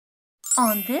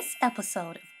On this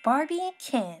episode of Barbie and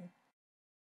Ken.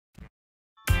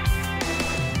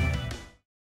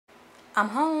 I'm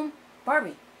home.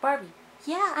 Barbie.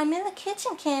 Yeah, I'm in the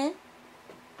kitchen, Ken.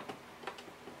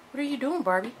 What are you doing,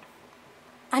 Barbie?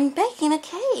 I'm baking a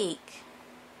cake.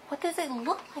 What does it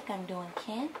look like I'm doing,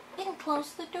 Ken? You can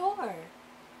close the door.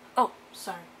 Oh,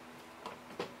 sorry.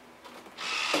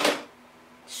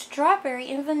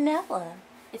 Strawberry and vanilla.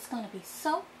 It's going to be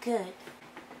so good.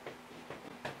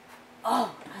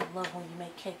 Oh, I love when you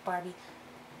make cake, Barbie.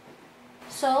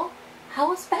 So, how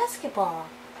was basketball?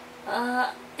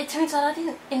 It turns out I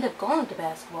didn't end up going to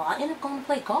basketball. I ended up going to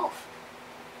play golf.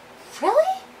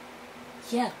 Really?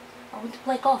 Yeah, I went to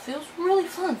play golf. It was really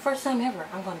fun. First time ever.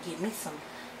 I'm going to get me some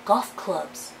golf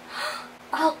clubs.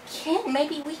 Oh, Ken,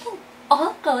 maybe we can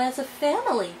all go as a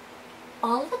family.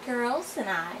 All of the girls and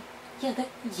I.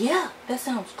 Yeah, that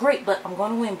sounds great, but I'm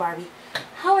going to win, Barbie.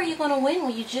 How are you going to win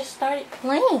when you just started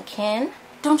playing, Ken?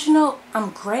 Don't you know I'm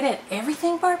great at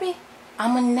everything, Barbie?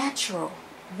 I'm a natural.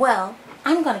 Well,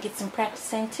 I'm going to get some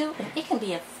practice in too, and it can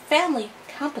be a family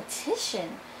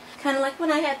competition. Kind of like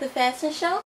when I had the fashion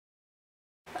show.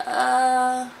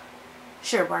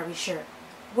 Sure, Barbie, sure.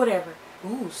 Whatever.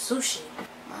 Ooh, sushi.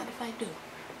 Mind if I do?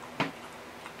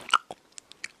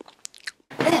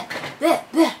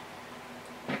 Bleh.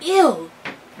 Ew.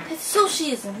 That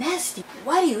sushi is nasty.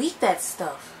 Why do you eat that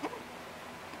stuff?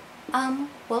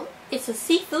 Well, it's a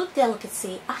seafood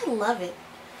delicacy. I love it.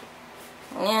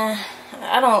 Yeah,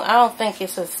 I don't think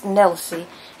it's a delicacy.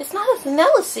 It's not a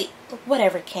delicacy.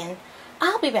 Whatever, Ken.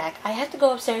 I'll be back. I have to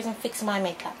go upstairs and fix my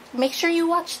makeup. Make sure you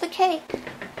watch the cake.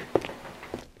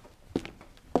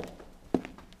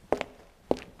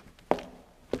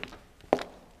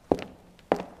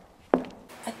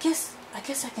 I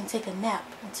guess I can take a nap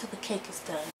until the cake is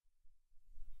done.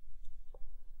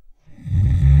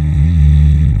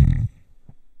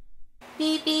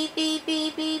 Beep, beep, beep,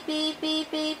 beep, beep, beep,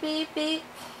 beep, beep, beep, beep.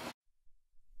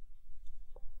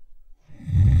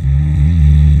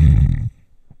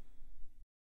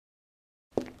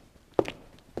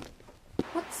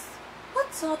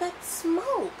 What's all that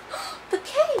smoke? The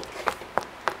cake!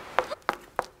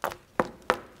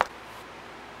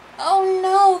 Oh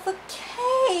no, the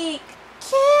cake!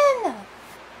 Ken!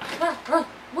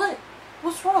 What?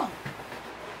 What's wrong?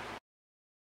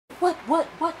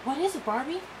 What is it,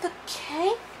 Barbie? The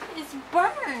cake is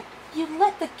burned. You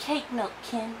let the cake melt,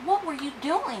 Ken. What were you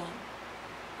doing?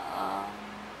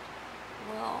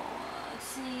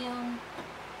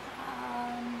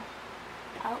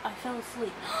 I fell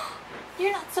asleep.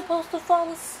 You're not supposed to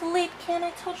fall asleep, Ken.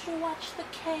 I told you to watch the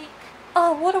cake.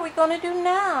 Oh, what are we going to do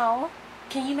now?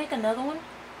 Can you make another one?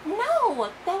 No,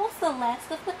 that was the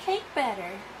last of the cake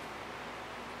batter.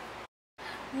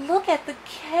 Look at the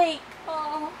cake.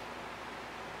 Oh,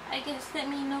 I guess that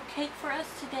means no cake for us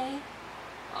today.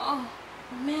 Oh,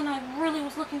 man, I really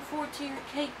was looking forward to your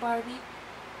cake, Barbie.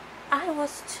 I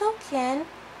was too, Ken.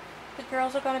 The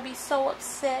girls are going to be so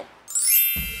upset.